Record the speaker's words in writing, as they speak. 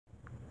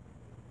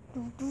I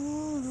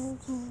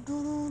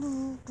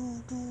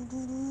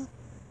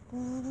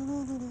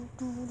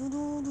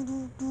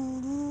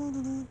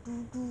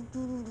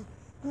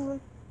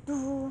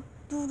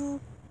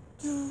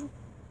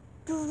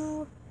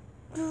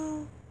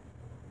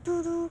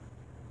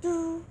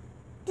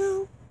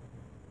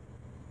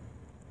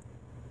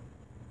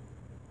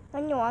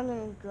know I'm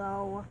gonna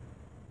go.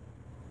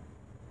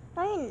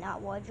 I ain't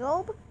that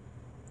wardrobe.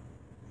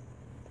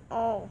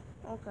 Oh,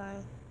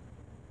 okay.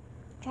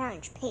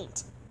 Challenge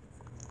paint.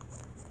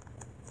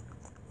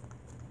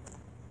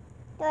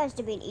 There has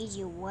to be an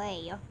easier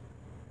way.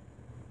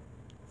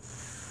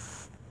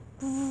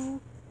 Hey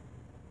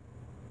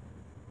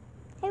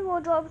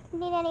wardrobe,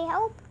 need any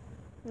help?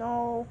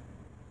 No.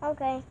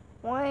 Okay.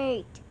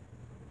 Wait.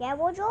 Yeah,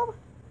 wardrobe?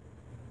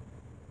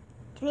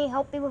 Can you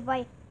help me with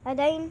my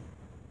heading?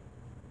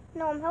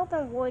 No, I'm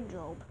helping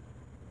wardrobe.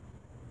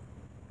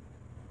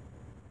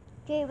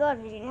 Okay,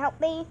 good. You can help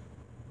me.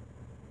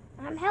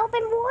 I'm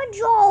helping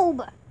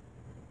wardrobe.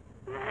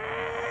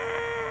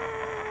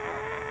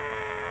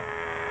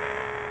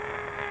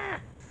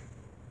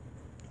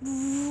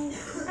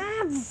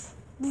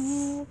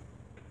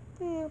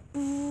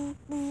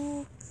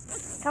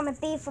 Comment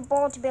B for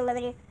ball to be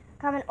eliminated.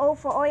 Comment O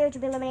for oil to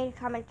be eliminated.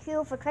 Comment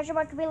Q for question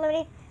mark to be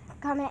eliminated.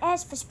 Comment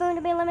S for spoon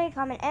to be eliminated.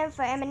 Comment M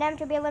for M&M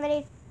to be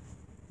eliminated.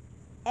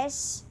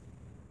 SC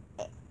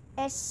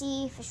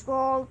for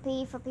scroll.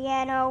 P for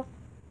piano.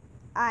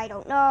 I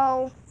don't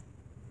know.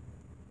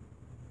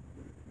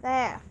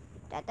 There.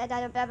 That's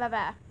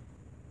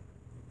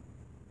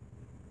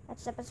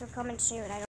the episode coming soon.